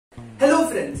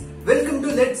friends, welcome to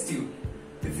Letstute.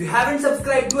 If you haven't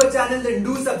subscribed to our channel, then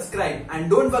do subscribe and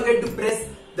don't forget to press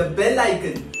the bell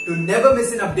icon to never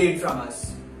miss an update from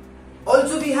us.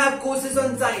 Also, we have courses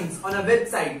on science on our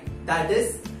website, that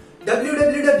is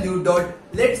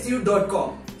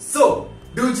www.letstute.com. So,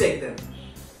 do check them.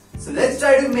 So let's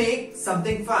try to make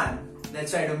something fun.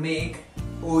 Let's try to make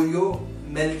Oreo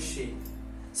milkshake.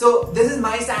 So this is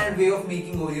my standard way of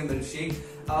making Oreo milkshake.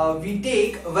 We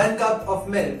take 1 cup of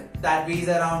milk that weighs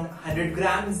around 100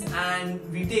 grams and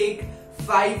we take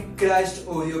 5 crushed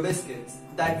Oreo biscuits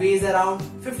that weighs around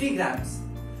 50 grams.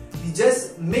 We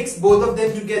just mix both of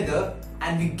them together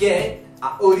and we get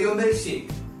our Oreo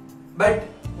milkshake. But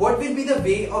what will be the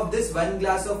weight of this 1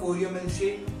 glass of Oreo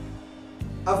milkshake?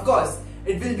 Of course,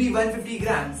 it will be 150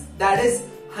 grams. That is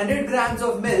 100 grams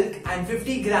of milk and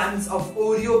 50 grams of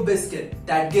Oreo biscuit.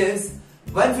 That gives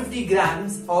 150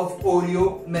 grams of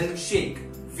Oreo milkshake.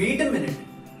 Wait a minute.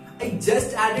 I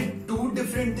just added 2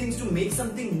 different things to make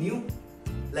something new.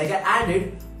 Like I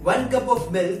added 1 cup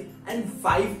of milk and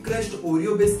 5 crushed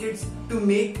Oreo biscuits to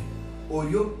make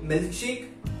Oreo milkshake.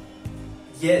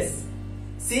 Yes,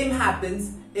 same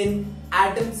happens in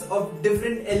atoms of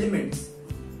different elements.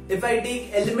 If I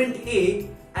take element A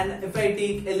and if I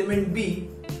take element B,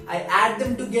 I add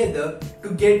them together to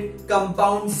get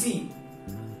compound C.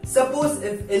 Suppose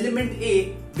if element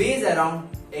A weighs around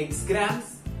X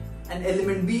grams and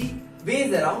element B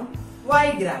weighs around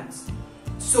Y grams.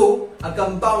 So a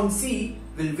compound C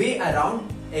will weigh around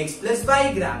X plus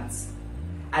Y grams.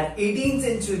 At 18th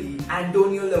century,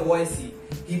 Antoine Lavoisier,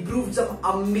 he proved some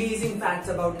amazing facts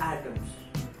about atoms.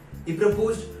 He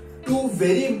proposed 2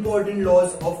 very important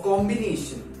laws of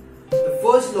combination. The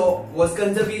first law was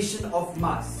conservation of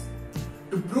mass.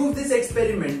 To prove this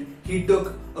experiment, he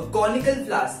took a conical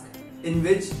flask in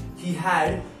which he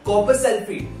had copper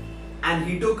sulfate and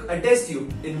he took a test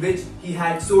tube in which he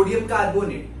had sodium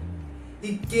carbonate.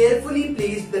 He carefully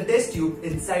placed the test tube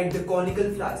inside the conical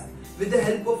flask with the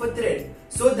help of a thread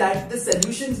so that the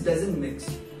solutions doesn't mix.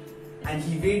 And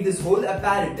he weighed this whole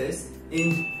apparatus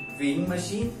in weighing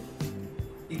machine.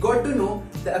 He got to know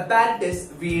the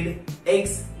apparatus weighed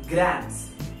X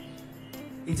grams.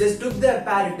 He just took the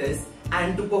apparatus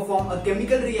and to perform a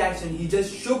chemical reaction, he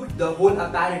just shook the whole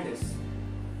apparatus.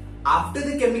 After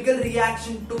the chemical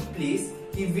reaction took place,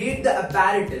 he weighed the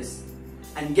apparatus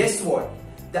and guess what?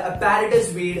 The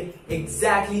apparatus weighed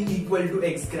exactly equal to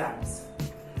X grams.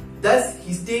 Thus,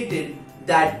 he stated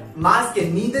that mass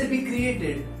can neither be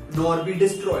created nor be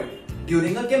destroyed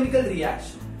during a chemical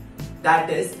reaction. That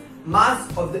is, mass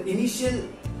of the initial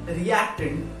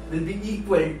reactant will be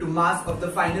equal to mass of the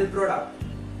final product.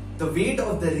 The weight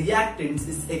of the reactants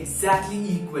is exactly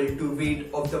equal to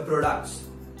weight of the products.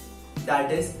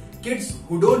 That is, kids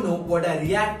who don't know what are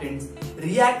reactants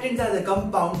are the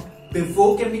compound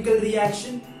before chemical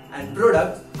reaction and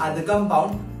products are the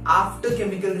compound after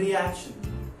chemical reaction.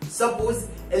 Suppose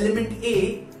element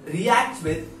A reacts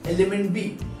with element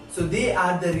B. So they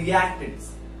are the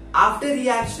reactants. After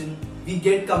reaction, we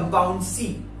get compound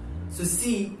C. So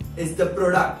C is the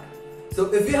product. So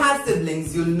if you have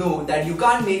siblings, you'll know that you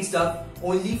can't make stuff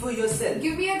only for yourself.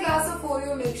 Give me a glass of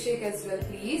Oreo milkshake as well,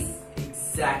 please.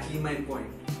 Exactly my point.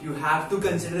 You have to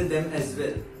consider them as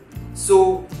well.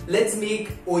 So let's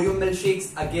make Oreo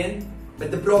milkshakes again.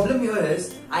 But the problem here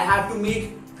is I have to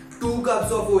make 2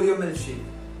 cups of Oreo milkshake.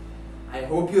 I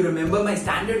hope you remember my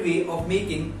standard way of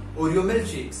making Oreo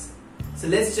milkshakes. So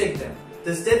let's check them.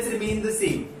 The steps remain the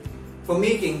same. For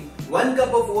making 1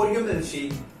 cup of Oreo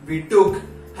milkshake, we took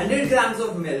 100 grams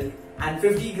of milk and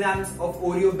 50 grams of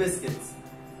Oreo biscuits.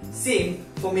 Same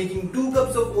for making 2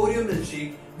 cups of Oreo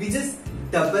milkshake, we just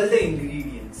double the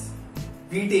ingredients.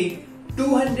 We take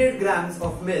 200 grams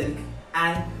of milk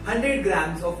and 100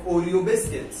 grams of Oreo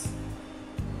biscuits.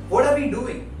 What are we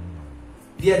doing?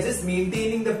 We are just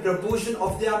maintaining the proportion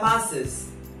of their masses.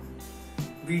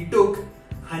 We took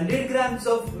 100 grams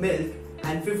of milk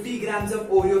and 50 grams of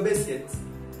Oreo biscuits.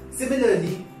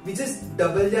 Similarly, we just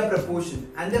double their proportion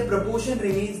and their proportion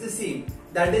remains the same.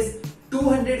 That is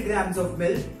 200 grams of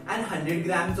milk and 100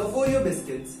 grams of Oreo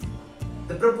biscuits.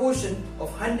 The proportion of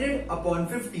 100 upon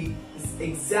 50 is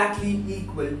exactly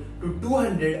equal to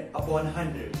 200 upon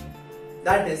 100.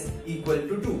 That is equal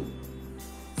to 2.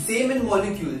 Same in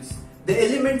molecules. The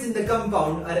elements in the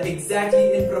compound are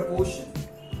exactly in proportion.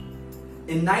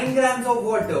 In 9 grams of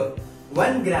water,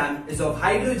 1 gram is of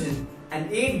hydrogen and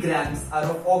 8 grams are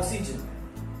of oxygen.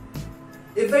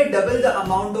 If I double the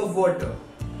amount of water,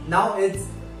 now it's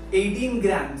 18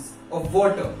 grams of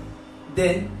water,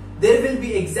 then there will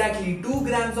be exactly 2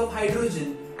 grams of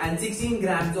hydrogen and 16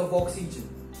 grams of oxygen.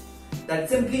 That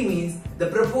simply means the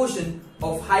proportion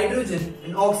of hydrogen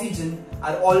and oxygen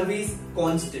are always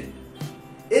constant.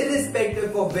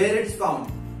 Irrespective of where it's found,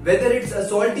 whether it's a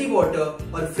salty water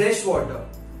or fresh water,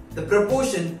 the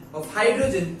proportion of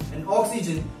hydrogen and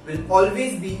oxygen will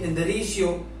always be in the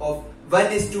ratio of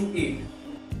 1:8.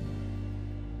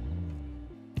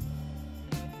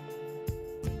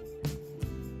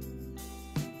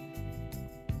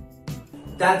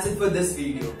 That's it for this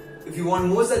video. If you want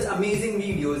more such amazing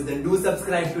videos, then do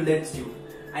subscribe to Letstute.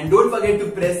 And don't forget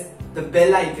to press the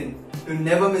bell icon to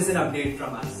never miss an update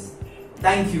from us.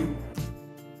 Thank you.